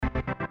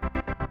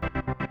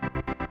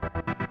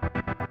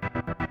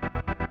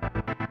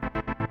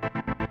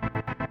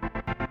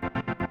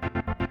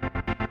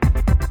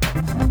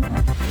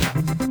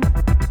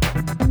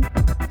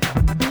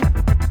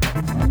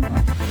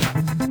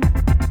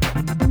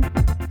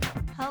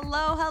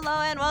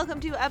Hello, and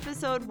welcome to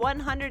episode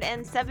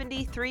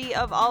 173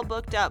 of All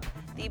Booked Up,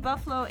 the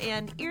Buffalo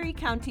and Erie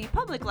County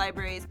Public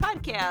Library's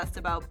podcast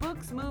about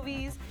books,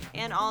 movies,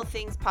 and all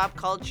things pop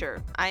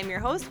culture. I'm your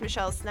host,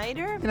 Michelle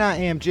Snyder. And I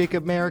am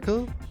Jacob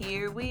Miracle.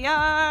 Here we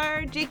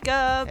are,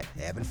 Jacob.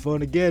 Having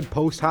fun again,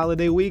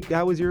 post-holiday week.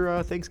 How was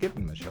your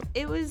Thanksgiving, Michelle?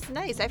 It was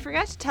nice. I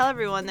forgot to tell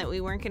everyone that we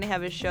weren't going to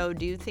have a show.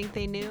 Do you think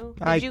they knew?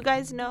 Did you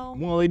guys know?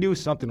 Well, they knew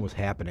something was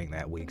happening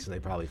that week, so they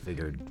probably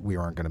figured we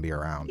weren't going to be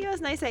around. Yeah, it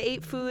was nice. I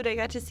ate food. I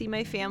got to see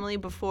my family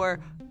before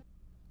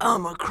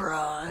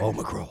Omicron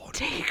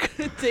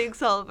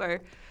takes all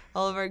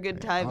of our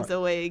good times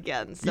away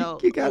again. So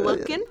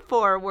looking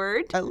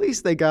forward. At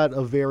least they got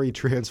a very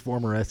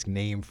Transformer-esque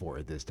name for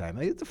it this time.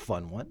 It's a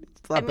fun one.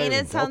 It's a lot better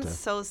than sounds Delta.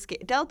 so scary.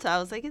 Delta, I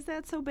was like, is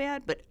that so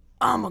bad? But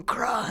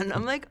Omicron,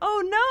 I'm like,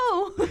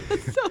 oh no, it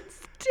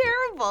sounds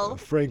terrible.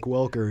 Frank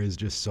Welker is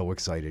just so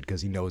excited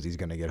because he knows he's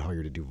going to get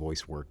hired to do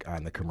voice work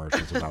on the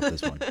commercials about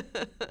this one.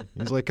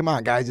 He's like, come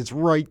on, guys, it's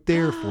right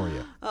there for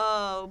you.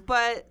 Oh,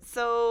 but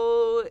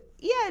so,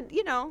 yeah,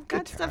 got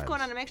Good stuff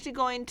going on. times. I'm actually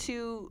going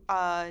to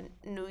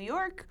New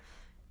York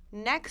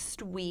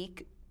next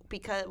week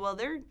because, well,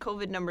 their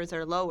COVID numbers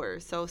are lower.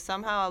 So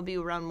somehow I'll be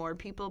around more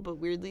people, but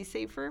weirdly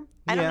safer.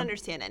 I don't Yeah.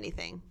 understand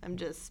anything. I'm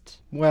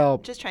just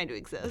trying to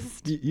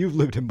exist. You've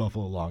lived in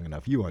Buffalo long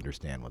enough. You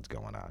understand what's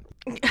going on.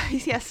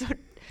 Yeah, so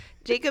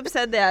Jacob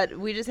said that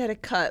we just had a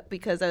cut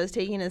because I was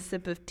taking a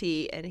sip of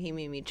tea and he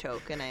made me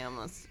choke and I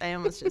almost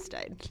just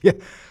died. Yeah,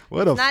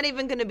 It's not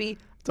even going to be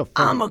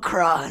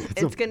Omicron.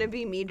 It's going to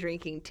be me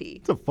drinking tea.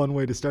 It's a fun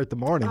way to start the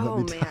morning. Oh,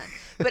 man.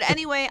 But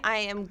anyway, I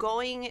am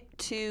going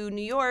to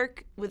New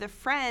York with a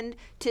friend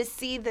to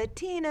see the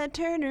Tina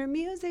Turner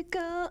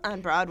musical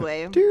on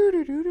Broadway. I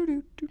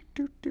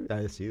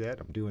see that.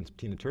 I'm doing some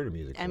Tina Turner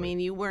music. I mean,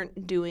 you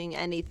weren't doing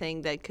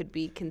anything that could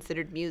be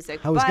considered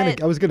music. I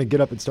was gonna get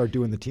up and start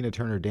doing the Tina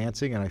Turner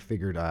dancing, and I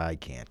figured I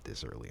can't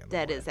this early in the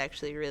That morning. is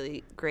actually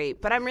really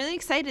great. But I'm really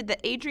excited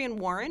that Adrienne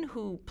Warren,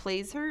 who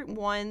plays her,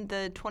 won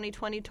the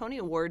 2020 Tony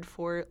Award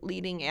for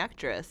leading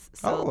actress.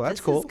 So that's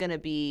this cool. is going to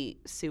be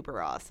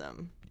super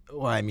awesome.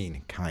 Well, I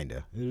mean,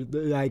 kinda.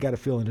 I got a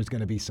feeling there's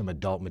gonna be some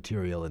adult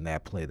material in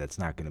that play that's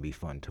not gonna be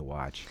fun to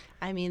watch.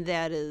 I mean,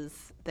 that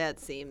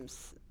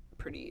seems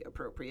pretty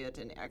appropriate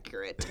and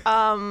accurate.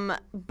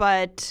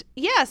 But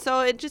yeah,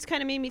 so it just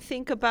kind of made me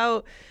think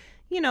about,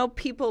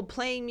 people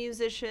playing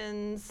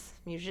musicians,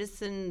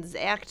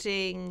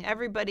 acting,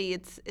 everybody.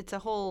 It's a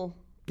whole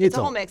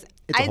mix.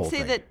 I'd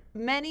say that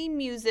many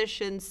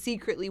musicians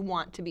secretly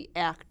want to be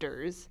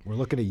actors, We're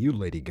looking at you,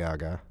 Lady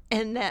Gaga.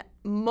 and that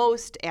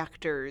most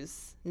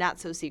actors not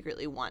so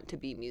secretly want to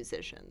be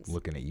musicians.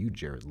 Looking at you,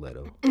 Jared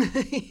Leto.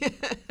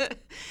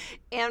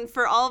 And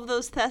for all of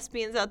those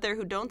thespians out there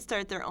who don't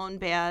start their own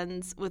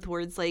bands with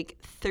words like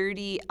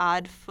 30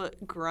 odd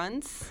foot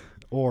grunts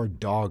Or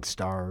Dog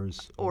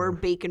Stars. or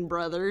Bacon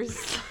Brothers.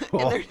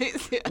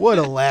 What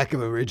a lack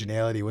of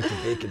originality with the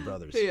Bacon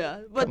Brothers. Yeah,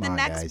 but Come the on,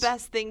 next guys.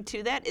 best thing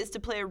to that is to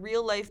play a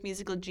real life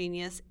musical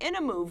genius in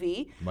a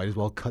movie. Might as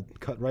well cut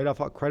right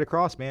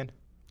across, man.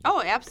 Oh,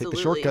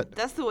 absolutely. shortcut.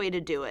 That's the way to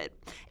do it.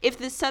 If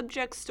the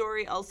subject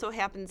story also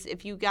happens,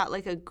 if you got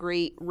like a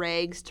great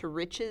rags to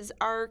riches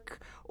arc,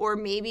 or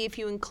maybe if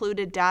you include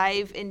a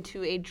dive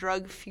into a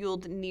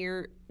drug-fueled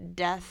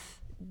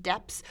near-death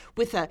depths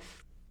with a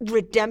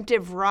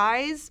redemptive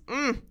rise,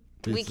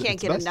 we can't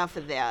it's get best. enough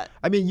of that.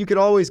 I mean, you could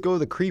always go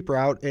the creep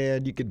route,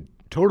 and you could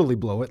totally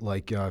blow it,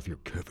 like if you're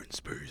Kevin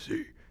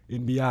Spacey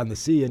in Beyond the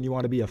Sea, and you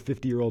want to be a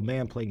 50-year-old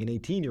man playing an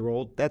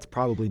 18-year-old. That's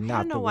probably not the way to do it. I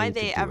don't know why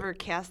they ever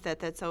cast that.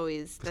 That's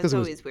always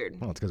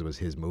weird. Well, it's because it was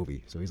his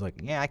movie, so he's like,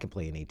 yeah, I can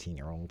play an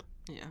 18-year-old.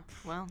 Yeah,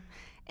 well,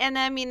 and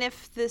I mean,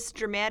 if this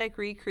dramatic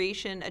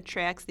recreation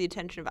attracts the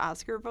attention of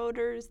Oscar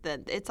voters,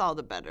 then it's all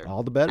the better.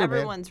 All the better, man.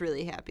 Everyone's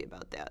really happy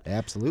about that.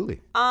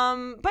 Absolutely. But I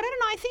don't know.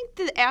 I think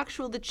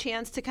the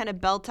chance to kind of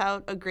belt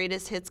out a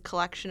greatest hits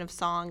collection of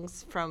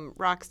songs from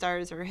rock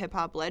stars or hip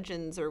hop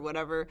legends or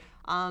whatever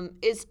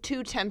is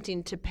too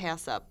tempting to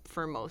pass up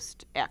for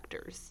most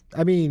actors.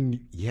 I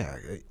mean, yeah.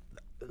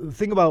 The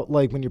thing about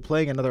like when you're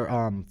playing another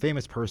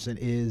famous person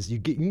is you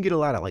can get a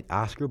lot of like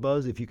Oscar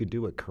buzz if you could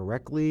do it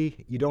correctly.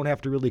 You don't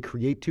have to really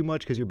create too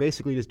much because you're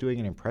basically just doing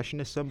an impression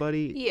of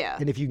somebody. Yeah.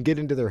 And if you can get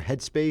into their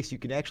headspace, you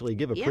can actually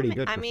give a pretty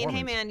good performance. I mean,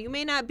 hey man, you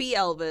may not be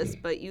Elvis,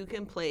 but you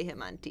can play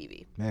him on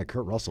TV. Man,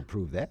 Kurt Russell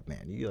proved that,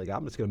 man. You're like,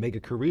 I'm just gonna make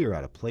a career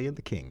out of playing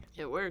the king.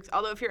 It works.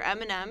 Although if you're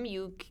Eminem,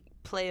 you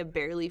play a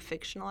barely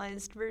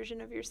fictionalized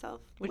version of yourself,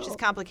 which is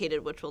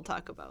complicated, which we'll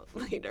talk about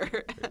later.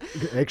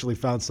 I actually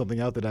found something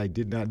out that I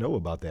did not know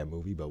about that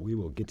movie, but we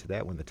will get to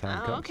that when the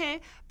time comes.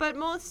 Okay. But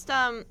most,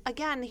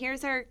 again,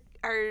 here's our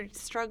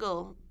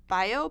struggle.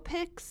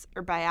 Biopics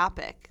or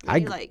biopic? What do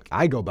you like?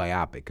 I go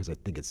biopic because I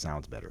think it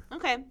sounds better.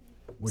 Okay.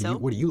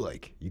 What do you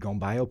like? You going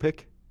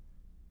biopic?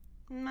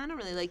 I don't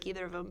really like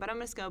either of them, but I'm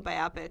just going to go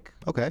biopic.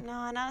 Okay.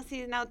 No, now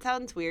it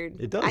sounds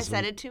weird. It does. I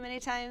said it too many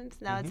times.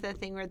 Now it's that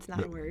thing where it's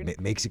not a word. It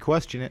makes you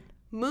question it.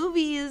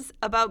 Movies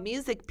about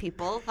music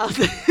people.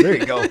 There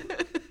you go.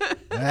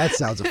 That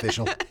sounds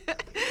official.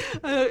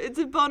 It's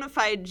a bona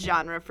fide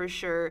genre for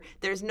sure.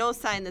 There's no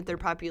sign that their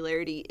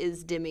popularity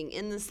is dimming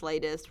in the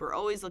slightest. We're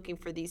always looking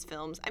for these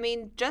films. I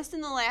mean, just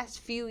in the last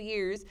few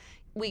years,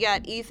 we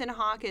got Ethan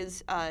Hawke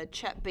as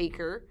Chet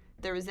Baker.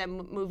 There was that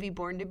movie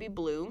Born to Be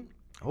Blue.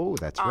 Oh,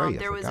 that's right.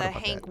 There was a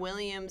Hank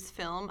Williams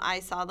film, I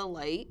Saw the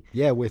Light.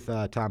 Yeah, with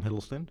Tom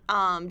Hiddleston.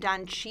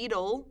 Don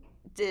Cheadle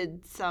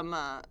did some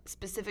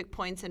specific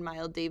points in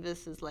Miles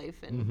Davis's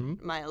life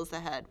and Miles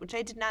Ahead, which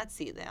I did not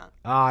see that.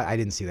 I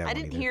didn't see that one I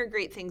didn't either. hear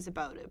great things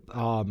about it.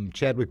 But.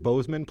 Chadwick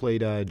Boseman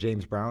played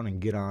James Brown in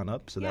Get On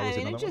Up, so that was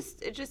another one.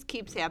 It just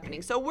keeps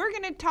happening. So we're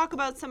going to talk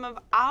about some of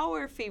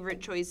our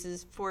favorite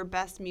choices for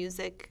best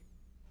music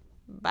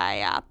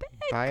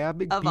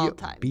biopic of all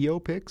time.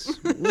 Biopics?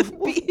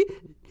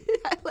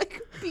 I like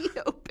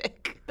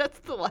biopic. That's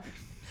the one.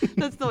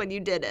 That's the one. You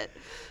did it.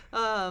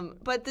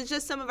 But there's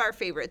just some of our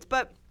favorites.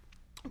 But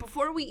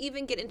before we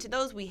even get into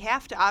those, we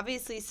have to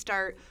obviously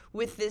start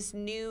with this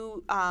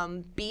new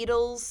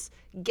Beatles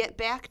Get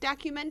Back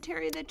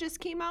documentary that just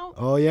came out.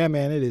 Oh, yeah,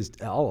 man. It is.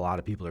 A lot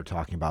of people are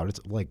talking about it.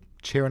 It's like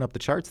cheering up the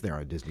charts there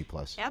on Disney+.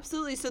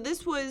 Absolutely. So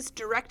this was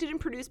directed and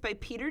produced by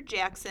Peter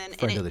Jackson.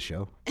 Friend of the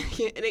show. And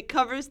it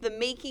covers the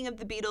making of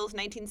the Beatles'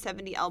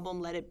 1970 album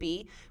Let It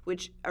Be,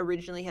 which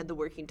originally had the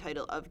working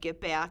title of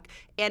Get Back.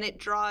 And it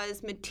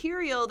draws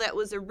material that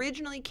was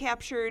originally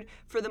captured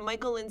for the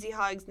Michael Lindsay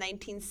Hoggs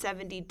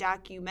 1970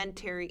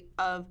 documentary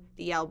of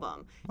the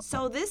album.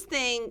 So this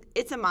thing,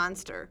 it's a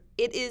monster.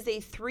 It is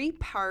a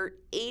 3-part,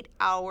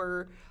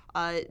 8-hour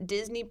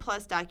Disney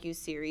Plus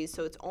docuseries,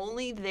 so it's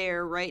only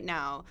there right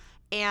now.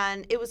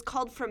 And it was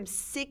called From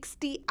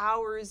 60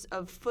 Hours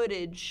of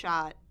Footage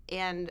Shot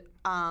and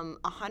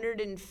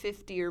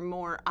 150 or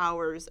more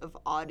hours of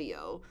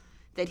audio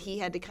that he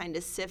had to kind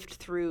of sift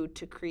through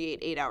to create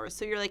 8 hours.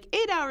 So you're like,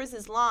 8 hours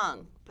is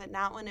long, but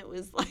not when it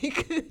was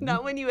like,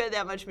 not when you had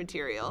that much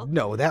material.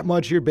 No, that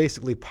much, you're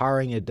basically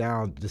paring it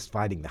down, just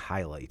finding the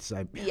highlights.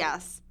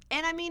 Yes.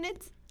 And I mean,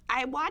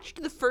 I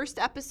watched the first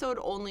episode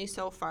only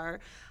so far.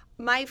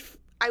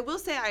 I will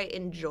say I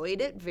enjoyed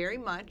it very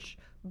much,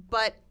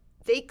 but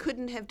they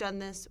couldn't have done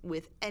this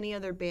with any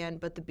other band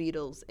but the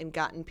Beatles and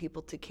gotten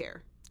people to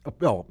care.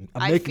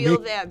 I feel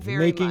that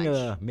very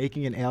much.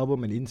 Making an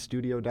album, an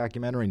in-studio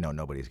documentary, no,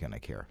 nobody's going to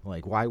care.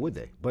 Like, why would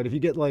they? But if you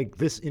get, like,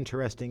 this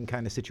interesting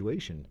kind of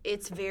situation.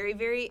 It's very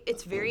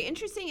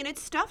interesting, and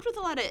it's stuffed with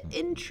a lot of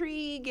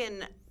intrigue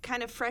and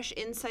kind of fresh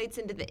insights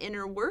into the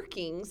inner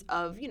workings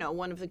of,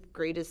 one of the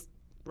greatest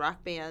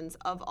rock bands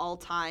of all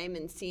time,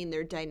 and seeing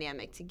their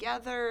dynamic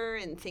together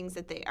and things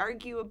that they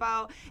argue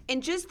about,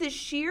 and just the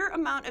sheer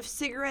amount of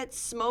cigarettes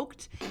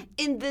smoked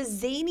in the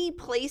zany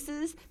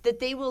places that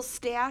they will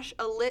stash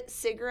a lit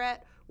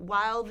cigarette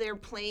while they're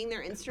playing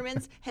their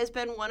instruments has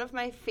been one of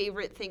my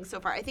favorite things so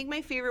far. I think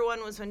my favorite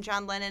one was when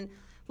John Lennon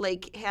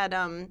had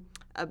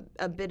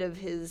a bit of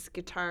his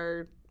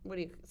guitar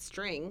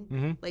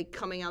string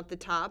coming out the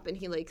top, and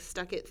he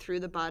stuck it through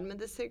the bottom of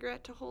the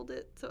cigarette to hold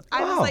it. So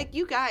I was like,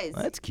 you guys,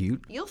 that's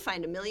cute. You'll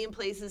find a million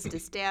places to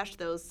stash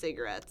those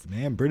cigarettes.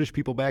 Man, British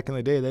people back in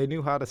the day, they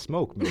knew how to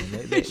smoke, man.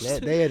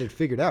 They had it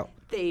figured out.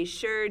 They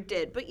sure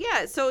did. But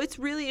yeah, so it's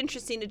really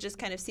interesting to just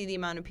kind of see the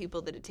amount of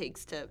people that it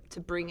takes to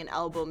bring an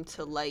album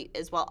to light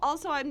as well.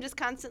 Also, I'm just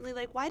constantly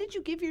like, why did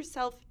you give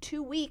yourself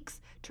 2 weeks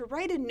to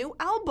write a new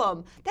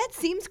album? That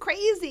seems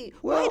crazy.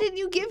 Why didn't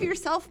you give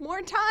yourself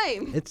more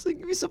time? It's like,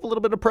 give yourself a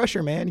little bit of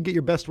pressure, man. You get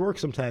your best work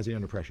sometimes when you're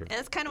under pressure. And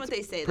that's kind of what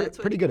they say. That's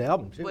pretty good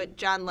album, too. What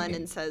John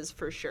Lennon says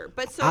for sure.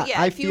 But so,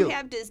 if you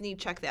have Disney,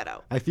 check that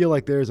out. I feel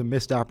like there's a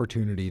missed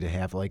opportunity to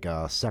have like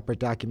a separate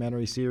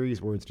documentary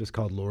series where it's just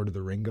called Lord of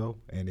the Ringo,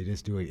 and they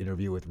just do an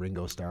interview with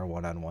Ringo Starr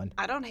one-on-one.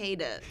 I don't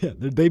hate it. Yeah,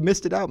 they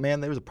missed it out,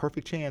 man. There was a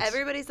perfect chance.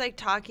 Everybody's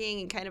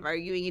talking and kind of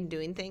arguing and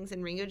doing things,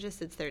 and Ringo just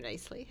sits there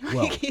nicely.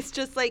 Well, he's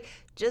just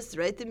just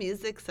write the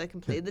music so I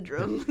can play the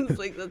drums.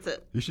 That's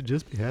it. You should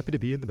just be happy to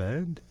be in the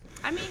band.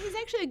 I mean, he's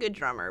actually a good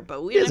drummer,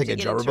 but we don't have to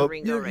get into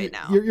Ringo right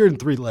now. You're in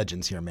Three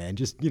Legends here, man.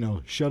 Just,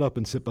 shut up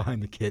and sit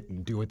behind the kit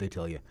and do what they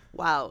tell you.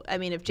 Wow. I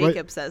mean, if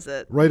Jacob says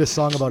it. Write a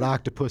song about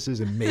octopuses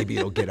and maybe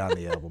it'll get on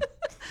the album.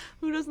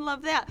 Who doesn't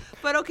love that?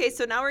 But okay,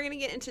 so now we're going to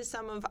get into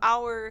some of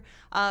our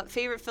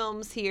favorite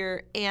films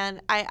here,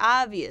 and I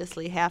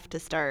obviously have to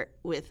start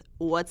with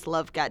What's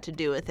Love Got to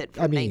Do with It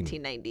from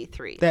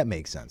 1993. That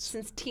makes sense.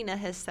 Since Tina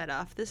has set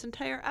off this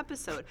entire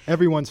episode.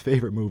 Everyone's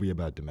favorite movie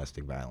about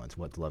domestic violence.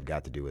 What's Love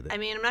Got to Do with It? I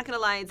mean, I'm not going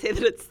to lie and say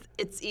that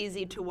it's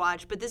easy to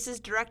watch, but this is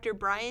director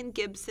Brian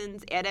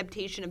Gibson's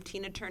adaptation of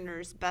Tina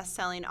Turner's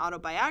best-selling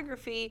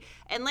autobiography,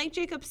 and like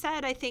Jacob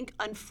said, I think,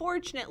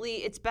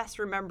 unfortunately, it's best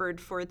remembered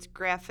for its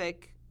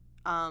graphic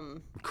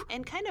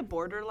and kind of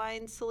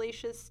borderline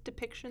salacious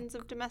depictions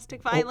of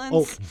domestic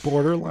violence. Oh,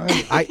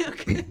 borderline?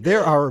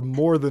 There are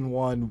more than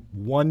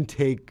one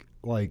take,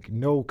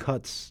 no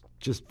cuts,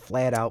 just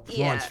flat out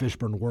Florence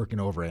Fishburne working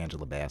over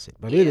Angela Bassett.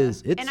 But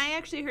it's... And I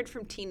actually heard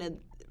from Tina in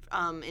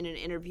an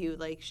interview,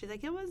 she's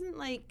like, it wasn't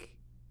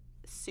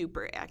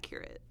super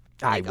accurate.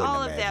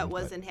 All of that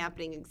wasn't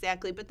happening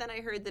exactly, but then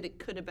I heard that it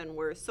could have been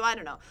worse, so I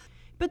don't know.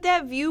 But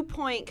that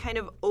viewpoint kind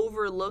of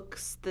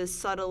overlooks the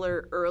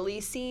subtler early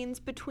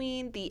scenes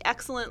between the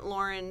excellent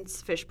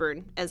Lawrence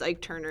Fishburne as Ike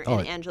Turner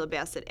and Angela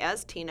Bassett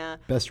as Tina.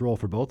 Best role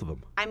for both of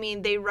them. I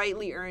mean, they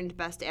rightly earned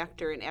Best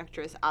Actor and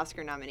Actress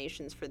Oscar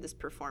nominations for this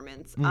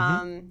performance.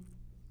 I don't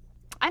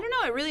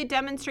know. It really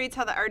demonstrates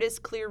how the artists'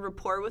 clear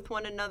rapport with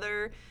one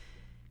another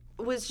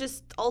was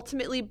just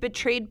ultimately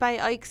betrayed by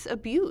Ike's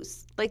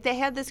abuse. Like, they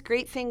had this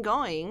great thing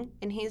going,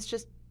 and he's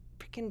just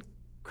freaking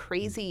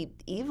crazy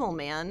evil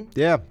man.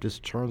 Yeah,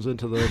 just turns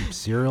into the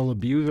serial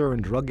abuser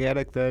and drug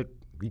addict that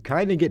you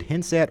kind of get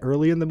hints at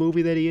early in the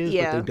movie that he is,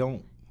 but they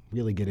don't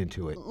really get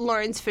into it.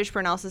 Lawrence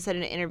Fishburne also said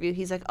in an interview,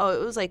 he's like,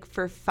 it was like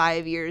for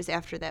 5 years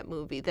after that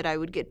movie that I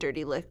would get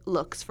dirty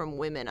looks from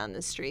women on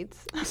the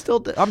streets.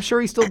 I'm sure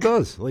he still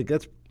does. Like,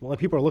 that's why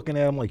people are looking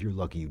at him like, you're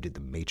lucky you did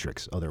The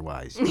Matrix.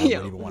 Otherwise,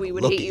 we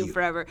would hate you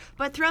forever.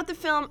 But throughout the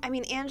film, I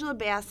mean, Angela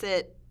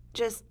Bassett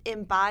just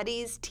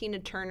embodies Tina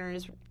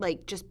Turner's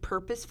like just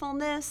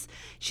purposefulness.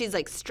 She's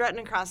like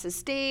strutting across the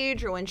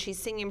stage, or when she's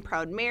singing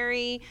Proud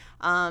Mary,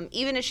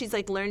 even as she's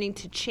like learning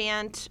to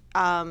chant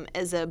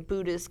as a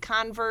Buddhist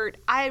convert.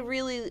 I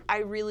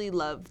really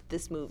loved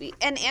this movie.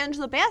 And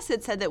Angela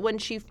Bassett said that when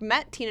she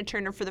met Tina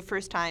Turner for the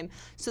first time,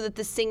 so that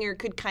the singer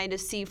could kind of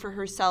see for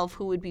herself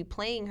who would be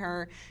playing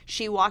her,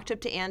 she walked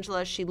up to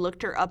Angela, she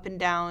looked her up and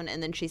down,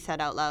 and then she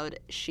said out loud,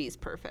 "She's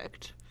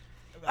perfect."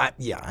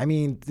 I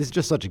mean, this is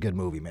just such a good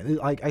movie, man.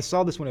 I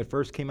saw this when it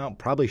first came out.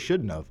 Probably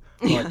shouldn't have.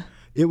 But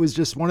it was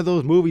just one of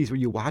those movies where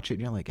you watch it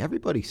and you're like,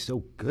 everybody's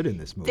so good in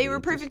this movie. They were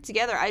perfect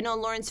together. I know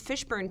Lawrence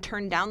Fishburne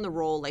turned down the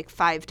role like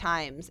 5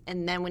 times.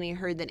 And then when he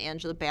heard that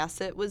Angela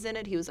Bassett was in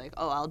it, he was like,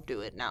 oh, I'll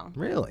do it now.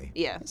 Really?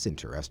 Yeah. That's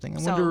interesting.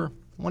 I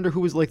wonder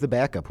who was like the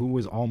backup, who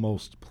was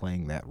almost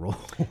playing that role.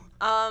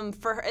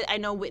 For her, I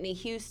know Whitney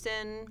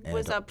Houston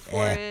was up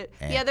for it.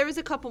 Yeah, there was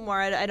a couple more.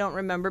 I don't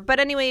remember. But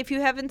anyway, if you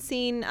haven't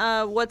seen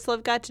What's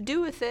Love Got to Do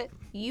with It,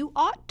 you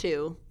ought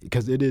to.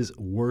 Because it is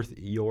worth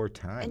your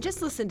time. And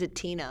just listen to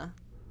Tina.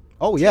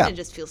 Oh, yeah. Tina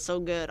just feels so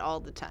good all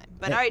the time.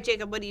 But all right,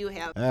 Jacob, what do you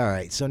have? All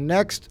right, so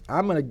next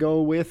I'm going to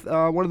go with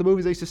one of the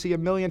movies I used to see a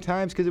million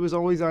times because it was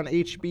always on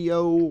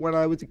HBO when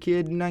I was a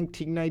kid,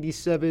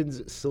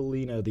 1997's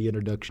Selena, the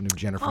introduction of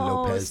Jennifer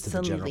Lopez to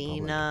the general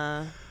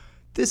public.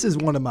 This is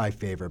one of my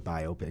favorite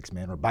biopics,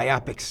 man, or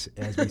biopics,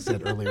 as we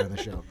said earlier in the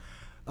show.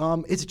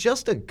 It's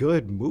just a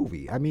good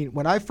movie. I mean,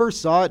 when I first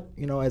saw it,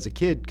 as a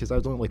kid, because I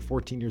was only like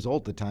 14 years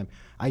old at the time,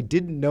 I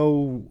didn't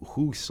know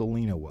who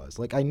Selena was.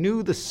 Like, I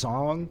knew the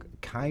song,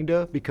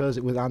 kinda, because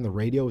it was on the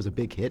radio. It was a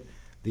big hit.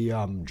 The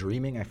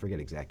Dreaming, I forget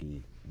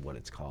exactly what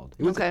it's called.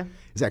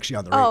 It's actually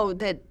on the radio. Oh,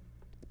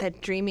 that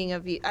Dreaming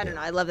of You. I don't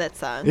know. I love that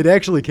song. It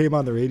actually came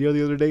on the radio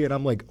the other day, and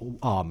I'm like,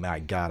 oh,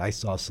 my God. I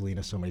saw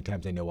Selena so many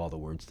times. I know all the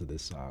words to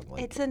this song.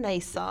 Like, it's a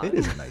nice song. It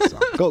is a nice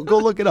song. Go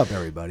look it up,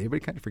 everybody.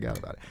 Everybody kind of forgot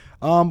about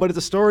it. But it's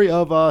a story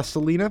of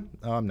Selena,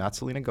 not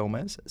Selena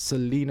Gomez,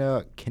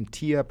 Selena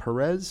Quintanilla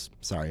Perez.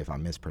 Sorry if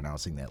I'm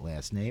mispronouncing that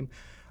last name.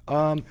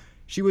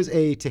 She was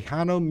a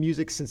Tejano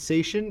music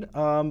sensation.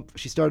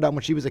 She started out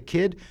when she was a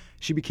kid.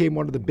 She became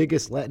one of the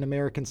biggest Latin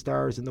American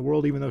stars in the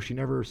world, even though she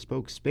never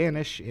spoke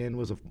Spanish and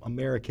was an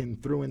American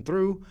through and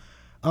through.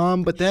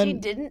 But then she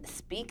didn't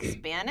speak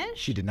Spanish?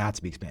 She did not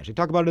speak Spanish. They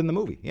talk about it in the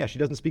movie. Yeah, she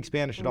doesn't speak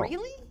Spanish at all.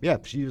 Really? Yeah,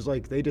 she was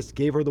like, they just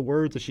gave her the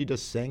words and she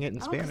just sang it in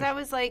Spanish. Because I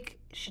was like,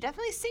 she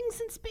definitely sings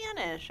in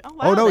Spanish. Oh,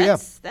 wow.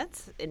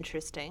 That's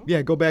interesting.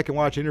 Yeah, go back and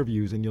watch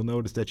interviews and you'll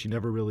notice that she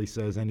never really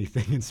says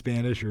anything in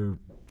Spanish or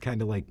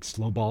kind of like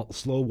slow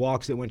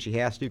walks it when she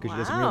has to because she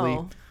doesn't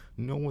really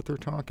know what they're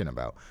talking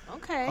about.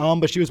 Okay.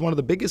 But she was one of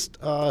the biggest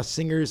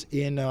singers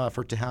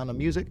for Tejano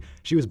music.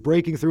 She was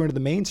breaking through into the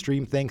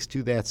mainstream thanks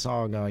to that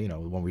song,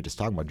 when we were just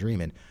talking about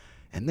Dreamin'.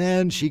 And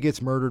then she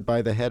gets murdered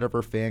by the head of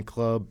her fan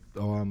club,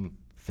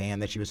 fan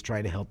that she was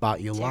trying to help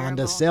out,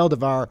 Yolanda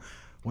Saldivar,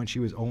 when she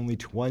was only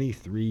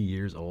 23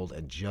 years old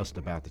and just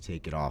about to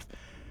take it off.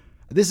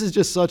 This is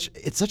just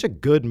it's such a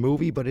good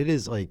movie, but it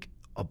is like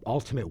an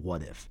ultimate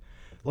what if.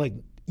 Like,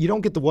 you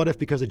don't get the what if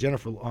because of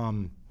Jennifer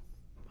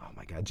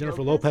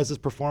Lopez's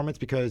performance,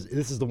 because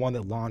this is the one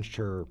that launched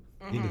her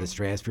into the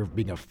stratosphere of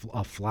being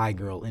a fly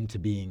girl into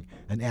being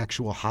an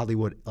actual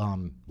Hollywood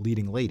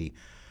leading lady.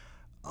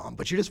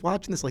 But you're just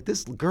watching this, like,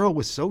 this girl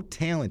was so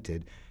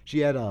talented. She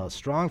had a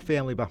strong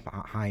family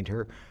behind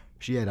her.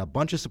 She had a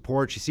bunch of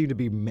support. She seemed to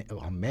be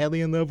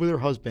madly in love with her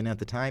husband at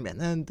the time. And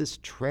then this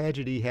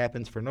tragedy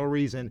happens for no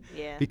reason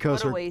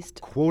because her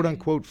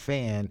quote-unquote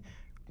fan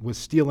was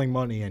stealing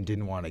money and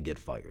didn't want to get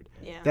fired.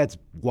 Yeah. That's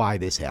why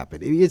this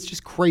happened. It's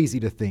just crazy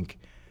to think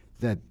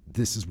that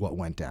this is what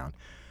went down.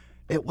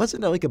 It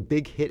wasn't like a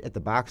big hit at the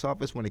box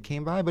office when it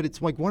came by, but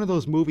it's like one of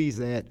those movies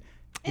that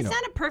It's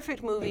not a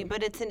perfect movie,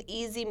 but it's an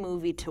easy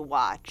movie to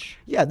watch.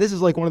 Yeah, this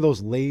is like one of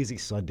those lazy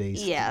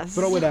Sundays. Yes.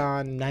 Throw it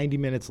on, 90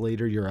 minutes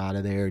later, you're out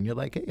of there, and you're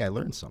like, hey, I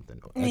learned something.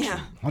 Actually, Yeah.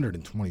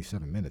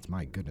 127 minutes,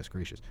 my goodness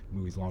gracious. The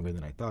movie's longer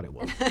than I thought it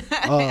was.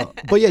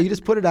 But yeah, you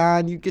just put it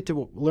on, you get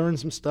to learn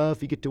some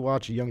stuff, you get to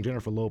watch a young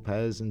Jennifer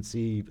Lopez and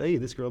see, hey,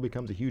 this girl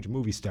becomes a huge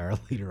movie star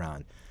later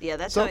on. Yeah,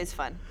 that's So, always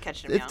fun,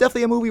 catching them It's young.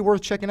 definitely a movie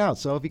worth checking out.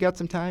 So if you got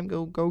some time,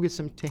 go get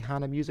some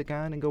Tejana music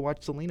on and go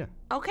watch Selena.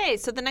 Okay,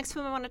 so the next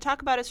film I want to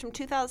talk about is from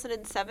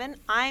 2007,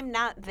 I'm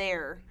Not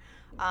There.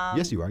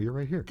 Yes, you are. You're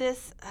right here.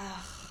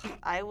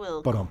 I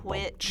will Ba-dum-bum.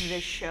 quit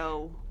the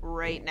show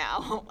right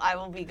now. I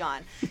will be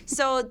gone.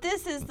 So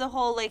this is the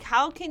whole, like,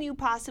 how can you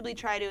possibly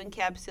try to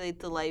encapsulate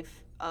the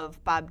life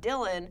of Bob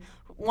Dylan,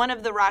 one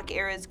of the rock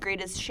era's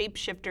greatest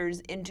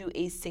shapeshifters, into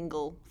a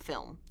single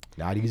film?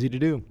 Not easy to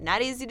do.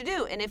 Not easy to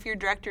do. And if you're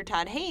director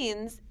Todd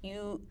Haynes,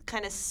 you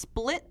kind of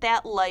split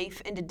that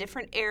life into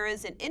different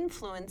eras and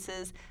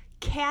influences,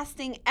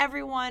 casting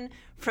everyone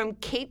from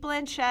Cate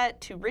Blanchett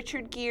to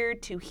Richard Gere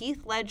to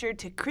Heath Ledger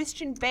to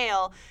Christian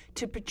Bale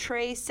to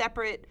portray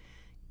separate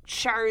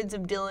shards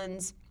of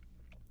Dylan's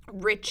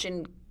rich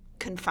and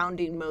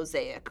confounding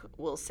mosaic,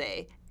 we'll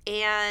say.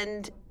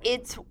 And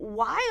it's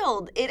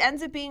wild. It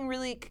ends up being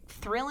really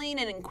thrilling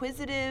and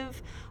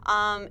inquisitive.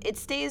 It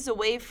stays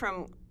away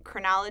from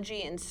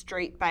chronology and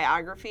straight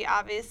biography,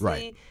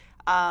 obviously.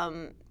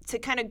 Right. To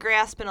kind of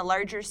grasp in a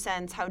larger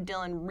sense how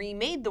Dylan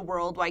remade the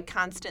world while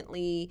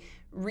constantly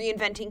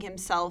reinventing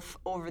himself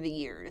over the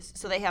years.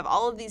 So they have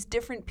all of these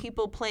different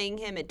people playing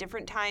him at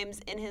different times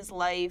in his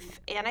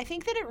life. And I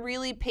think that it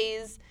really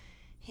pays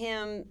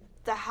him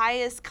the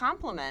highest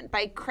compliment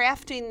by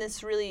crafting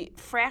this really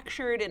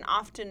fractured and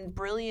often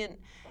brilliant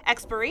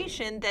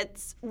exploration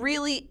that's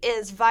really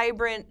as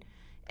vibrant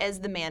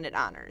as the man it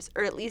honors,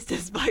 or at least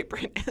as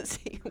vibrant as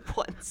he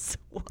once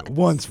was.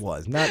 Once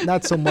was.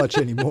 Not so much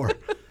anymore.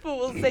 But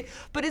we'll say,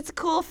 but it's a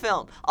cool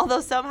film.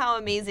 Although somehow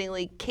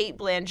amazingly, Cate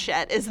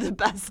Blanchett is the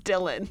best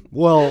Dylan.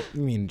 Well, I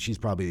mean, she's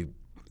probably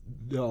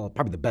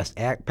the best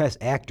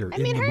actor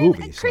in the her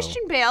movie. and so.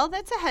 Christian Bale,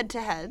 that's a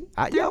head-to-head.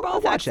 Yeah, They're I'll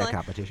both watch that excellent.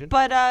 competition.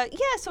 But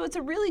yeah, so it's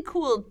a really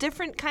cool,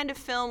 different kind of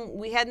film.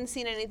 We hadn't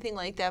seen anything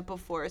like that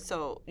before,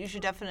 so you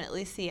should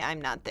definitely see I'm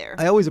Not There.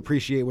 I always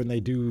appreciate when they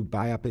do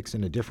biopics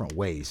in a different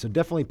way. So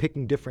definitely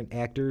picking different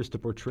actors to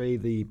portray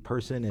the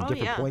person at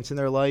different yeah. points in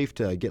their life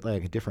to get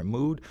like a different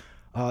mood.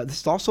 This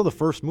is also the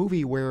first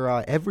movie where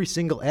every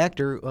single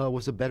actor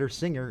was a better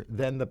singer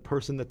than the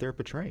person that they're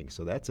portraying.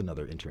 So that's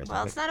another interesting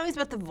Well, thing. it's not always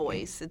about the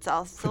voice. It's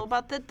also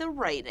about the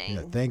writing.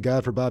 Yeah, thank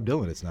God for Bob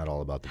Dylan. It's not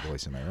all about the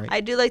voice, am I right?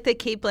 I do like that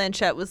Cate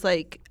Blanchett was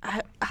like,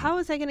 how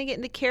was I going to get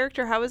into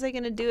character? How was I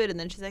going to do it? And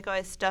then she's like, oh,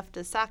 I stuffed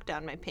a sock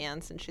down my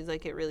pants. And she's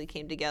like, it really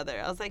came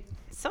together. I was like,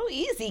 so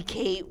easy,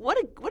 Kate. What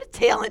a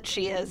talent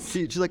she is.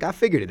 She's like, I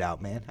figured it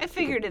out, man. I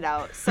figured it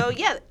out. So,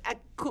 yeah,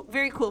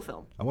 very cool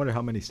film. I wonder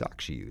how many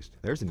socks she used.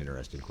 There's an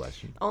interesting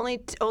question. Only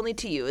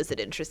to you is it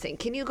interesting.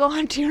 Can you go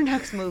on to your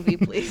next movie,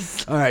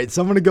 please? All right,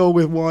 so I'm going to go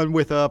with one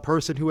with a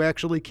person who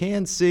actually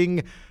can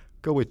sing.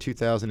 Go with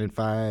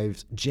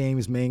 2005's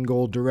James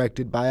Mangold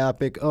directed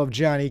biopic of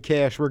Johnny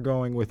Cash. We're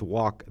going with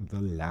Walk the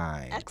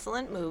Line.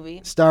 Excellent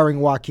movie. Starring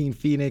Joaquin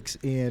Phoenix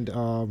and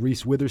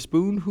Reese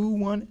Witherspoon, who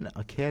won an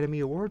Academy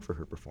Award for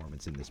her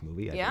performance in this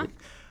movie. I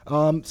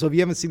believe. So if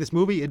you haven't seen this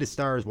movie, it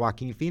stars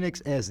Joaquin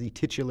Phoenix as the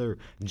titular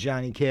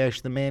Johnny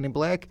Cash, the Man in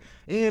Black.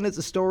 And it's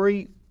a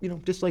story,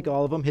 just like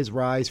all of them, his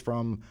rise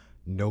from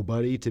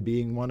nobody to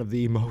being one of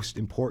the most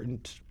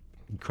important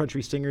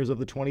country singers of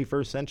the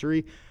 21st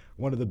century,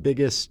 one of the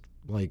biggest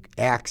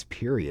acts,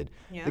 period.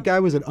 Yeah. The guy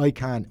was an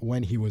icon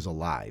when he was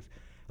alive.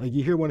 Like,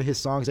 you hear one of his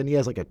songs and he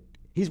has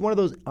he's one of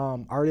those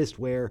artists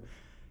where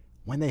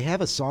when they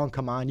have a song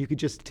come on, you could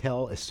just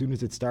tell as soon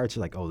as it starts,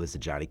 you're like, oh, this is a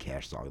Johnny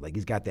Cash song. Like,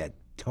 he's got that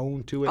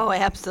tone to it. Oh,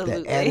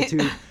 absolutely. That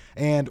attitude.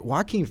 And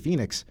Joaquin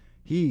Phoenix,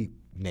 he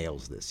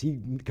nails this. He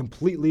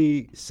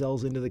completely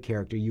sells into the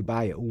character. You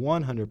buy it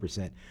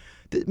 100%.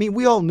 I mean,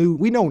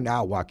 we know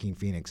now Joaquin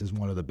Phoenix is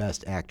one of the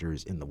best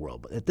actors in the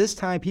world. But at this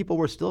time, people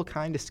were still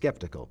kind of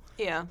skeptical.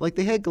 Yeah. Like,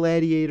 they had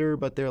Gladiator,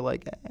 but they're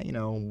like,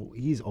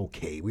 he's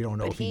okay. We don't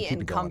know But if he he can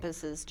keep it going.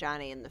 encompasses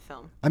Johnny in the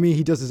film. I mean,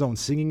 he does his own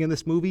singing in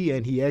this movie,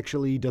 and he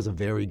actually does a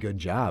very good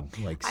job,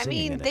 I singing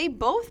mean, in it. they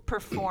both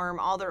perform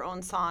all their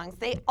own songs.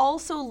 They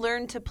also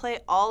learn to play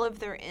all of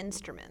their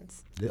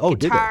instruments. Oh,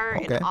 did they? Guitar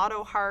Okay. and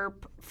auto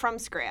harp from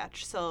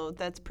scratch. So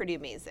that's pretty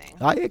amazing.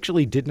 I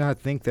actually did not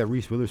think that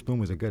Reese Witherspoon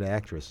was a good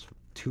actress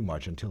too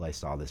much until I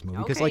saw this movie.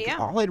 Because, Okay, yeah.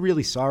 all I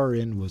really saw her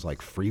in was,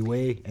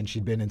 Freeway, and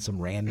she'd been in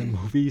some random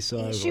movies.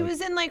 So She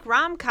was in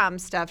rom-com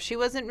stuff. She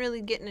wasn't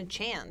really getting a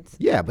chance.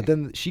 Yeah, but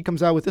then she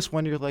comes out with this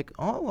one, you're like,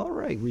 oh, all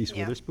right, Reese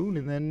Witherspoon.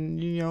 And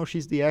then,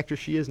 she's the actress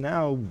she is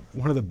now,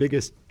 one of the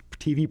biggest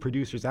TV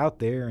producers out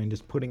there and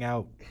just putting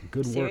out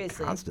good work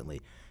Seriously.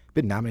 constantly.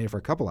 Been nominated for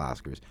a couple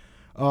Oscars.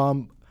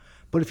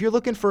 But if you're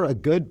looking for a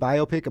good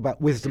biopic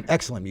with some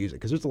excellent music,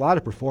 because there's a lot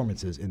of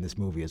performances in this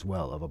movie as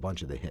well of a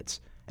bunch of the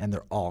hits, and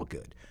they're all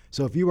good.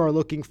 So if you are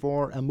looking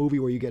for a movie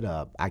where you get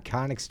a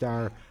iconic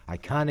star,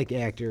 iconic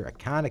actor,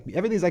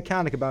 everything's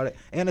iconic about it,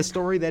 and a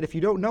story that if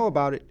you don't know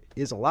about it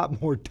is a lot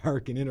more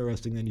dark and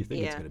interesting than you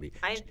think it's going to be.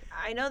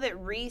 I know that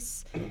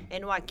Reese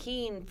and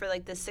Joaquin, for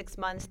like the 6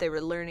 months they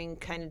were learning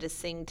kind of to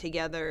sing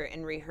together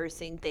and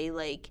rehearsing, they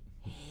like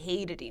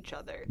hated each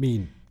other.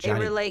 Johnny, they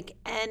were like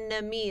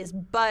enemies,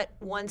 but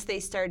once they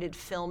started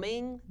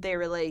filming, they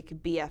were like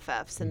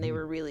BFFs, and they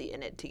were really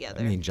in it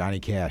together. Johnny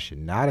Cash,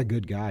 not a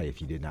good guy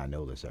if you did not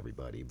know this,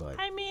 everybody. But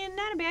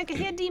not a bad guy.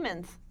 He had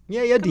demons.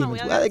 Yeah,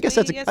 demons. I guess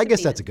that's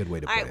a good way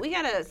to put it. All right, we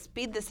gotta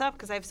speed this up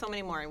because I have so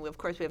many more, and of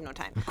course we have no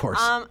time. Of course.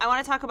 I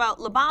want to talk about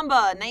La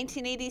Bamba,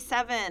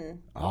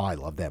 1987. Oh, I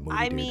love that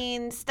movie.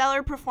 Dude.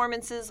 Stellar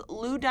performances: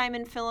 Lou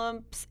Diamond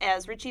Phillips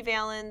as Richie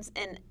Valens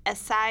and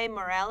Esai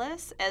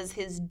Morales as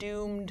his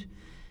doomed,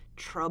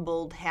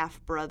 troubled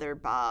half-brother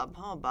Bob.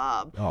 Oh,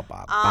 Bob.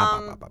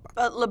 Bob.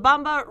 But La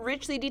Bamba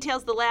richly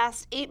details the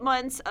last 8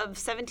 months of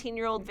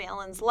 17-year-old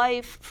Valens'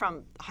 life,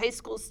 from high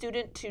school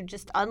student to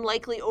just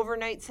unlikely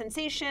overnight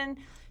sensation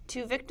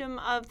to victim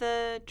of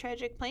the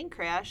tragic plane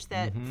crash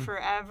that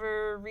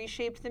forever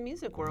reshaped the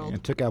music world.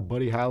 And took out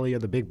Buddy Holly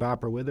of the Big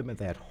Bopper with him at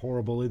that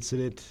horrible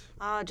incident.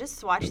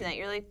 Just watching that,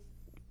 you're like,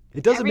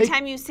 It doesn't Every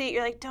time you see it,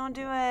 you're like, don't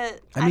do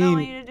it. I don't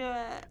want you to do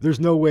it. There's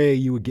no way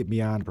you would get me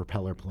on a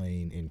propeller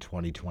plane in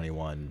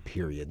 2021,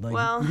 period. Like,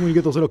 well, when you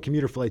get those little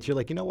commuter flights, you're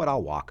like, you know what,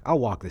 I'll walk. I'll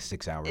walk this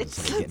 6 hours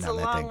instead of getting on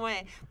that thing. It's a long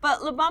way.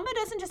 But La Bamba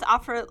doesn't just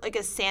offer like a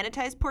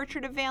sanitized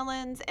portrait of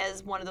Valens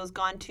as one of those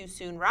gone too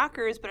soon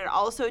rockers, but it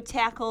also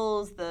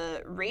tackles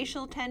the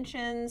racial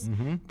tensions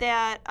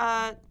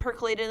that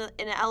percolated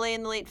in LA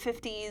in the late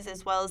 50s,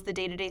 as well as the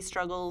day-to-day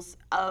struggles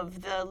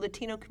of the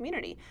Latino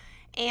community.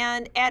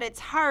 And at its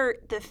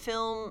heart, the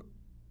film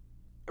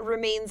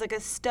remains like a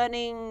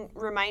stunning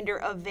reminder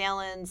of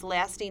Valens'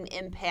 lasting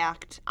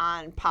impact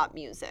on pop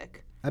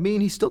music. I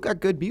mean, he's still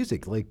got good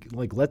music. Like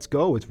Let's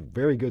Go, it's a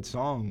very good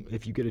song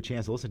if you get a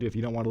chance to listen to it, if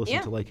you don't want to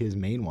listen to like his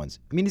main ones.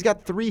 I mean, he's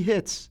got 3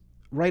 hits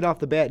right off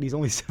the bat, and he's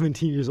only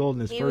 17 years old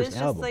in his first album. He was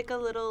just like a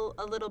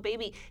little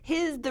baby.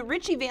 The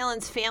Richie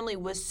Valens family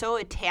was so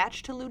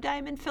attached to Lou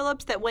Diamond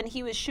Phillips that when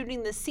he was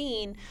shooting the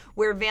scene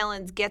where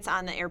Valens gets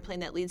on the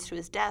airplane that leads to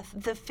his death,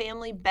 the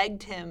family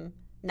begged him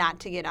not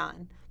to get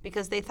on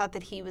because they thought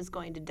that he was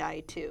going to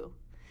die too.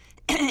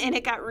 And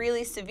it got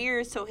really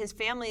severe, so his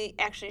family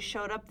actually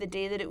showed up the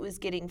day that it was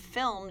getting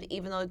filmed,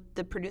 even though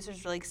the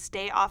producers were like,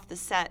 stay off the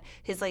set.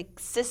 His like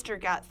sister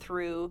got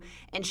through,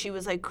 and she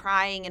was like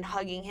crying and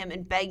hugging him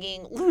and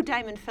begging Lou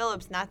Diamond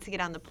Phillips not to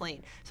get on the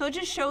plane. So it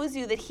just shows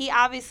you that he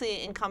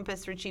obviously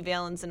encompassed Richie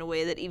Valens in a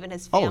way that even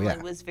his family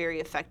was very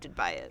affected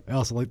by it. I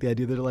also like the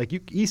idea that they're like,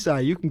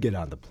 Esai, you can get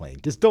on the plane.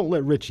 Just don't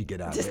let Richie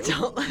get on. Just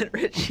don't let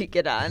Richie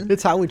get on.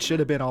 It's how it should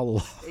have been all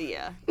along.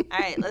 Yeah. All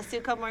right, let's do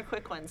a couple more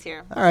quick ones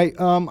here. All right,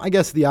 I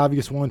guess the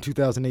obvious one,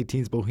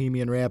 2018's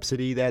Bohemian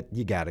Rhapsody, that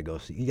you gotta go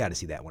see. You gotta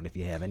see that one if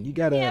you haven't.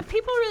 Yeah,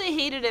 people really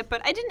hated it, but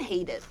I didn't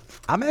hate it.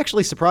 I'm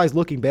actually surprised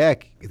looking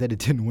back that it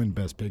didn't win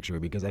Best Picture,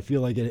 because I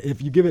feel like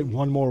if you give it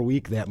one more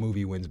week, that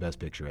movie wins Best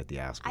Picture at the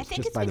Oscars. I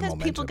think it's because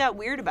people got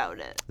weird about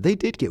it. They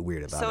did get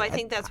weird about it. So I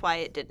think that's why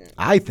it didn't.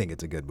 I think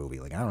it's a good movie.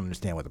 Like, I don't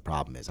understand what the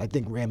problem is. I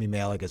think Rami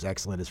Malek is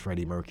excellent as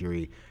Freddie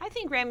Mercury. I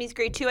think Rami's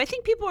great too. I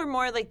think people were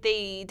more like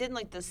they didn't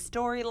like the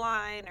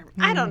storyline, or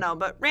I don't know,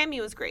 but Rami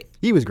was great.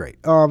 He was great.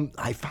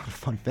 I found a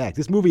fun fact.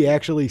 This movie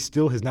actually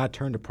still has not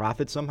turned a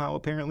profit somehow,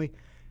 apparently.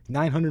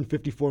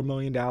 $954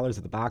 million at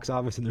the box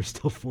office, and they're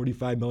still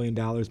 $45 million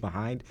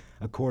behind,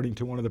 according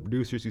to one of the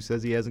producers who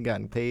says he hasn't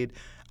gotten paid.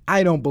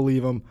 I don't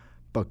believe him,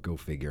 but go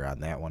figure on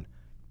that one.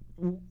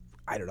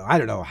 I don't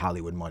know how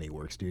Hollywood money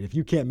works, dude. If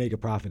you can't make a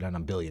profit on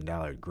 $1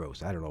 billion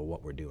gross, I don't know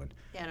what we're doing.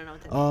 Yeah, I don't know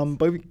what that means.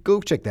 But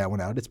go check that one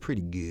out. It's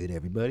pretty good,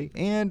 everybody.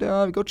 And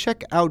go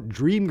check out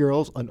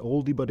Dreamgirls, an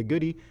oldie but a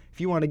goodie.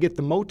 If you want to get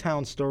the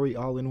Motown story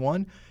all in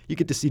one, you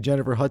get to see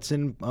Jennifer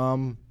Hudson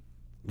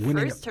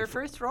winning her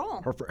first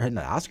role. An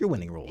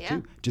Oscar-winning role,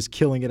 too. Just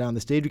killing it on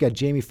the stage. We got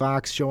Jamie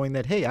Foxx showing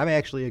that, hey, I'm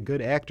actually a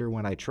good actor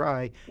when I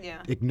try.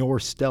 Yeah. Ignore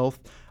stealth.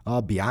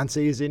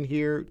 Beyonce is in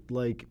here,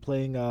 like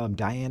playing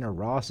Diana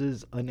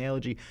Ross's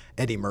analogy.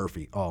 Eddie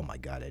Murphy. Oh, my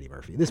God, Eddie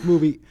Murphy. This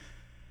movie,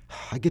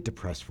 I get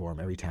depressed for him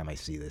every time I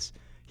see this.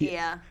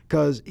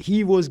 Because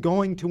he was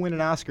going to win an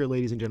Oscar,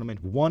 ladies and gentlemen.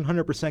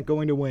 100%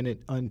 going to win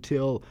it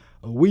until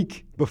a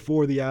week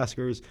before the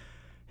Oscars.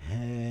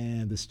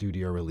 And the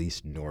studio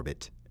released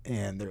Norbit.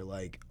 And they're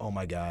like, oh,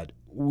 my God,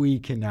 we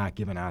cannot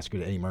give an Oscar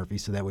to Eddie Murphy.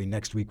 So that way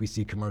next week we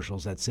see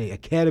commercials that say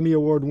Academy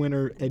Award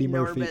winner Eddie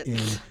Murphy in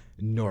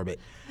Norbit.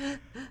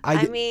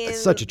 It's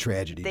such a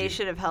tragedy. They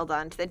should have held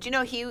on to that. Do you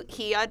know he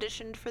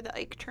auditioned for the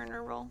Ike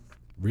Turner role?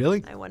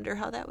 Really? I wonder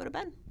how that would have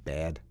been.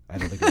 Bad. I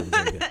don't think it would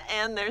be good.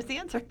 And there's the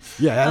answer.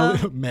 Yeah,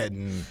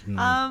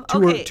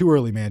 Okay. Too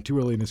early, man. Too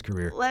early in his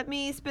career. Let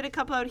me spit a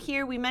couple out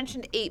here. We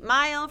mentioned 8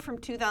 Mile from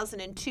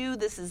 2002.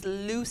 This is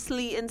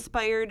loosely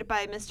inspired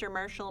by Mr.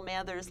 Marshall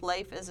Mathers'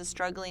 life as a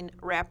struggling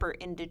rapper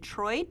in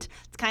Detroit.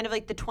 It's kind of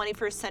like the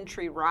 21st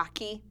century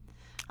Rocky.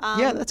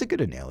 Yeah, that's a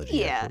good analogy.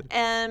 Yeah. Actually.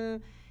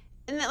 And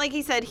then, like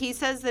he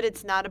says that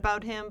it's not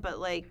about him, but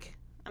like,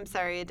 I'm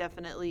sorry, it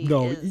definitely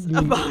No, is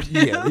about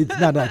him. Yeah,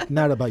 it's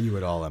not about you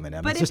at all,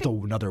 Eminem. But It's just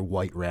another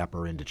white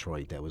rapper in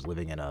Detroit that was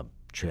living in a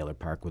trailer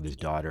park with his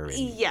daughter. And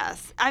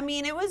Yes. I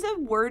mean, it was a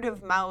word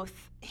of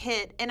mouth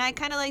hit, and I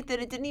kind of like that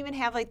it didn't even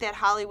have like that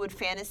Hollywood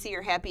fantasy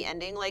or happy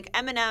ending. Like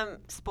Eminem,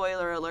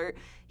 spoiler alert,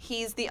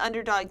 he's the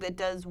underdog that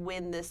does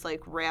win this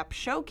like rap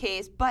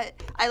showcase,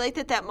 but I like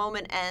that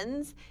moment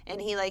ends and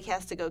he like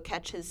has to go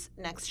catch his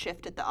next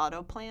shift at the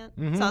auto plant.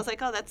 So I was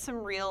like, oh, that's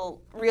some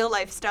real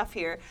life stuff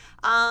here.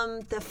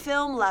 The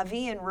film La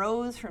Vie en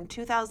Rose from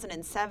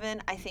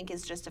 2007, I think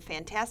is just a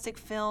fantastic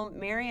film.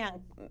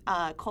 Marion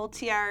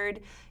Cotillard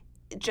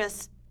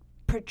just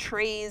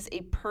portrays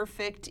a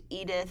perfect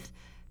Edith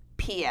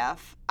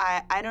Piaf.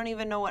 I don't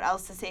even know what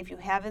else to say if you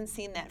haven't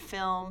seen that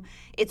film.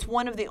 It's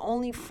one of the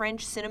only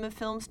French cinema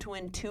films to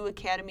win 2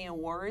 Academy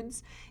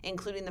Awards,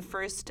 including the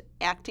first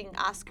acting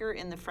Oscar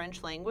in the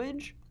French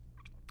language.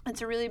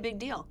 It's a really big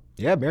deal.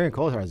 yeah, Marion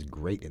Cotillard is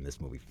great in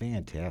this movie.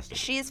 Fantastic.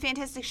 She is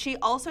fantastic. She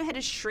also had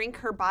to shrink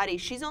her body.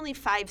 She's only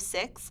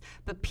 5'6",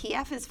 but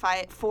Piaf is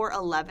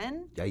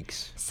 4'11".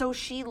 Yikes. So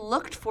she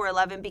looked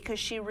 4'11" because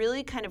she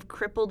really kind of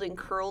crippled and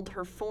curled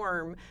her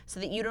form so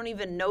that you don't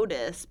even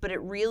notice, but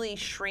it really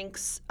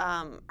shrinks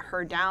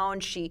her down.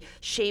 She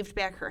shaved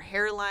back her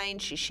hairline.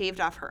 She shaved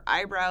off her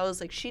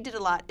eyebrows. Like, she did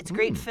a lot. It's a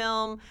great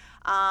film.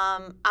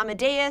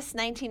 Amadeus,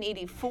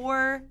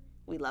 1984.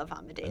 We love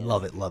Amadeus.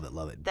 Love it.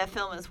 That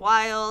film is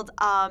wild.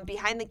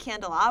 Behind the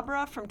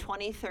Candelabra from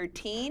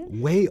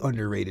 2013. Way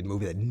underrated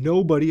movie that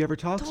nobody ever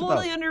talks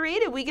Totally about.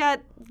 underrated. We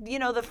got,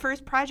 the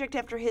first project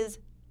after his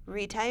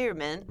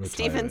retirement.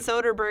 Steven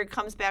Soderbergh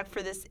comes back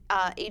for this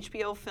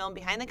HBO film,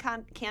 Behind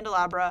the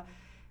Candelabra.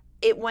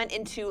 It went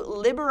into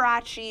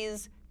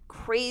Liberace's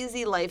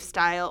crazy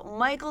lifestyle.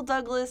 Michael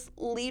Douglas'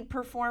 lead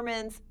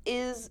performance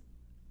is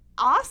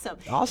awesome.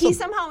 He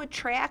somehow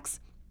attracts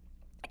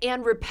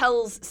and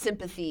repels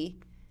sympathy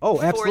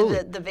absolutely.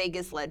 for the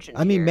Vegas legend.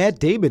 I mean, here. Matt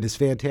Damon is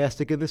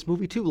fantastic in this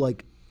movie too.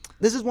 Like,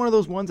 this is one of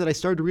those ones that I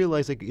started to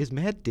realize, like, is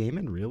Matt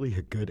Damon really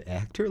a good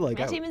actor? Like,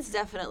 Matt Damon's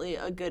definitely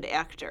a good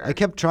actor. I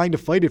kept trying to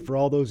fight it for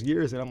all those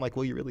years, and I'm like,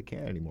 well, you really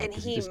can't anymore. And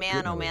he,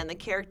 man, oh man, the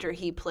character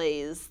he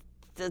plays,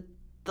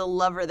 the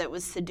lover that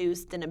was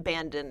seduced and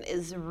abandoned,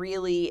 is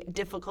really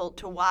difficult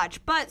to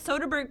watch. But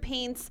Soderbergh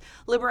paints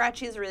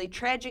Liberace as a really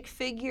tragic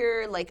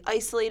figure, like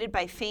isolated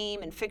by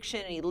fame and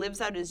fiction, and he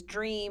lives out his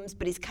dreams,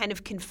 but he's kind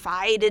of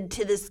confided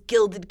to this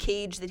gilded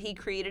cage that he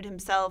created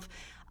himself.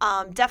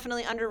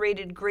 Definitely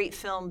underrated, great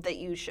film that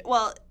you should.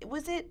 Well,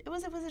 was it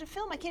a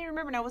film? I can't even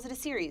remember now. Was it a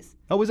series?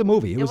 Oh, it was a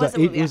movie. It was a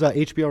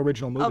HBO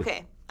original movie.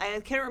 Okay,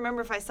 I can't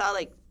remember if I saw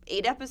like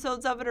 8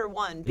 episodes of it or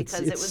 1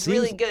 because it was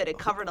really good. It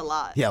covered a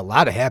lot. Yeah, a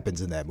lot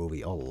happens in that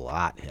movie. A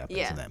lot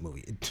happens in that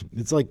movie.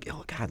 It's like,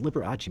 oh God,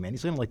 Liberace, man.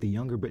 He's kind of like the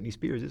younger Britney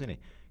Spears, isn't he?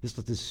 He's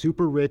like this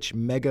super rich,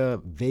 mega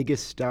Vegas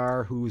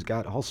star who's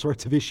got all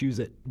sorts of issues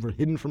that were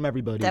hidden from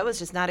everybody. That was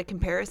just not a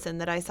comparison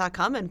that I saw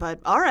coming, but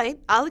all right,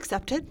 I'll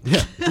accept it.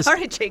 Yeah. All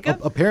right, Jacob.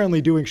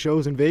 Apparently doing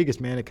shows in Vegas,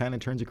 man, it kind of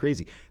turns you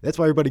crazy. That's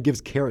why everybody gives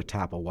Carrot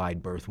Top a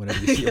wide berth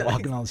whenever you see it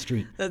walking down the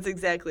street. That's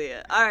exactly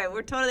it. All right,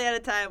 we're totally out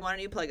of time. Why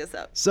don't you plug us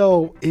up?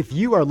 So if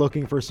you are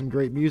looking for some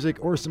great music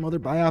or some other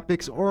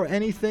biopics or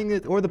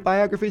anything or the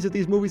biographies that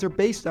these movies are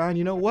based on,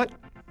 you know what?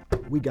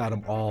 We got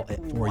them all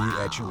for you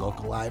at your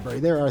local library.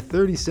 There are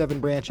 37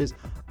 branches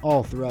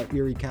all throughout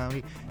Erie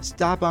County.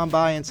 Stop on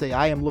by and say,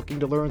 I am looking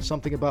to learn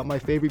something about my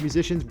favorite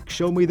musicians.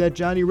 Show me that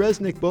Johnny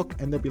Resnick book.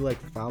 And they'll be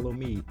like, follow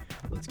me.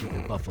 Let's get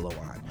your Buffalo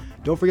on.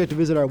 Don't forget to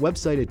visit our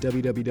website at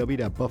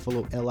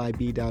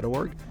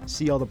www.buffalolib.org.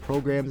 See all the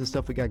programs and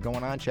stuff we got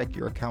going on. Check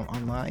your account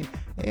online.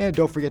 And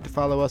don't forget to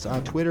follow us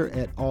on Twitter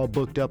at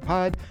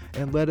allbookeduppod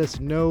and let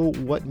us know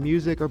what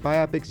music or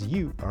biopics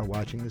you are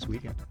watching this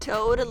weekend.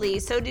 Totally.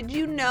 So did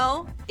you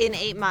know in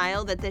 8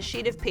 Mile that the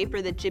sheet of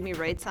paper that Jimmy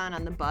writes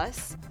on the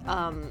bus,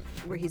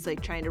 where he's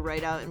like trying to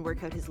write out and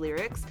work out his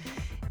lyrics,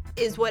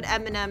 is what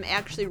Eminem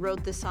actually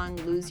wrote the song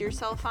Lose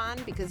Yourself on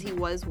because he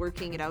was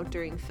working it out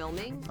during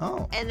filming.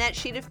 Oh. And that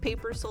sheet of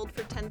paper sold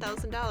for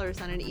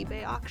 $10,000 on an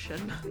eBay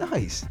auction.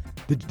 Nice.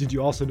 Did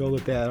you also know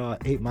that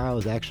 8 Mile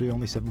is actually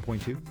only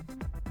 7.2?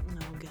 Oh,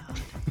 God.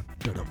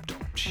 Dum-dum-dum.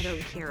 I don't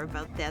care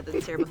about that.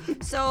 That's terrible.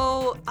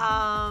 So,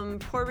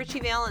 poor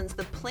Richie Valens,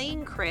 the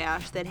plane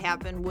crash that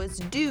happened was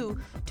due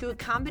to a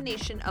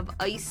combination of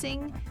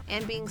icing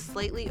and being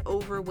slightly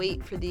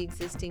overweight for the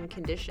existing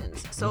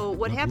conditions. So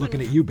what happened?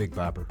 Looking at you, Big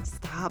Bopper.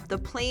 Stop. The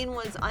plane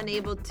was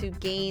unable to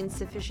gain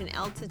sufficient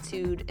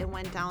altitude and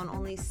went down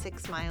only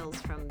 6 miles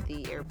from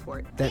the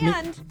airport.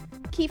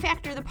 Key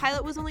factor, the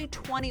pilot was only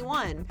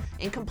 21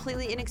 and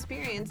completely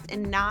inexperienced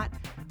and not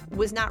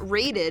was not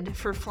rated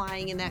for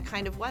flying in that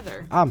kind of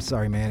weather. I'm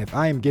sorry, man. If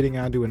I am getting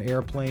onto an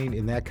airplane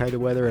in that kind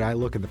of weather and I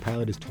look and the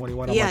pilot is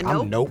 21, I'm like,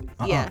 nope. nope.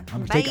 Yeah.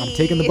 I'm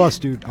taking the bus,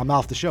 dude. I'm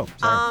off the show.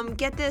 Sorry.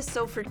 Get this.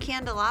 So for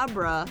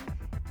Candelabra,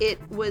 it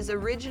was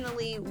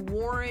originally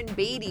Warren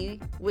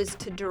Beatty was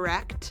to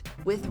direct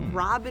with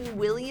Robin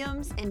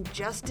Williams and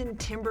Justin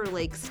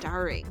Timberlake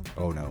starring.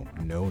 Oh, no.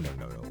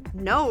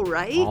 No,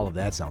 right? All of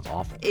that sounds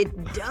awful.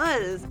 It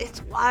does.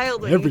 It's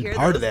wild when Every you hear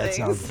part those of that things.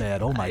 sounds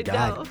bad. Oh, my I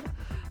God.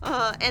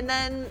 know. And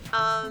then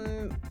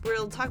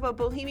we'll talk about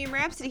Bohemian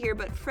Rhapsody here,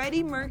 but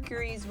Freddie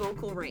Mercury's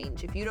vocal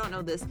range, if you don't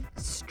know this,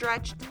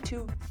 stretched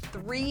to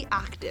 3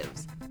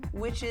 octaves,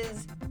 which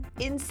is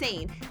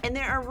insane. And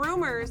there are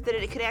rumors that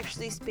it could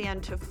actually span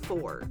to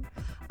 4.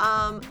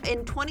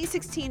 In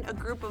 2016, a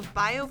group of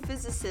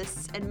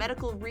biophysicists and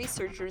medical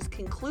researchers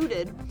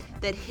concluded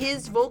that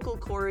his vocal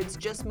cords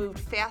just moved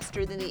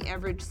faster than the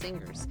average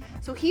singer's.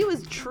 So he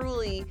was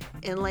truly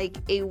in like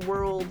a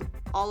world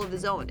all of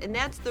his own. And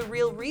that's the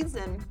real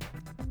reason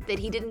that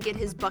he didn't get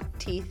his buck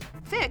teeth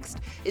fixed,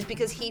 is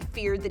because he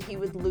feared that he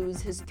would lose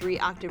his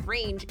 3-octave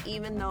range,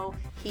 even though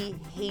he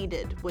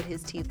hated what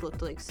his teeth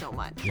looked like so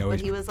much.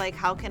 But he was like,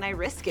 how can I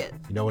risk it?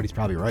 You know what? He's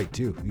probably right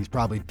too. It's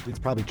probably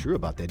true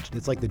about that.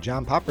 It's like the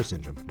John Popper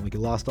syndrome. Like he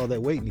lost all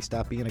that weight and he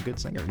stopped being a good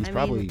singer. He's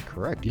probably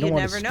correct. You don't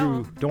want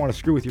to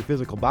screw with your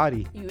physical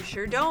body. You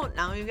sure don't.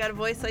 Now you've got a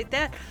voice like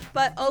that.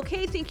 But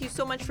okay, thank you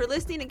so much for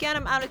listening. Again,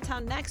 I'm out of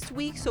town next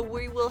week, so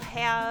we will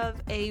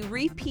have a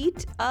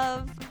repeat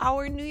of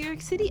our New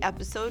York City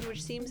episode,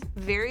 which seems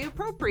very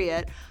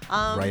appropriate.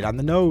 Right on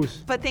the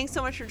nose. But thanks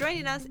so much for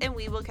joining us, and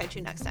we will catch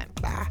you next time.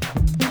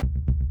 Bye.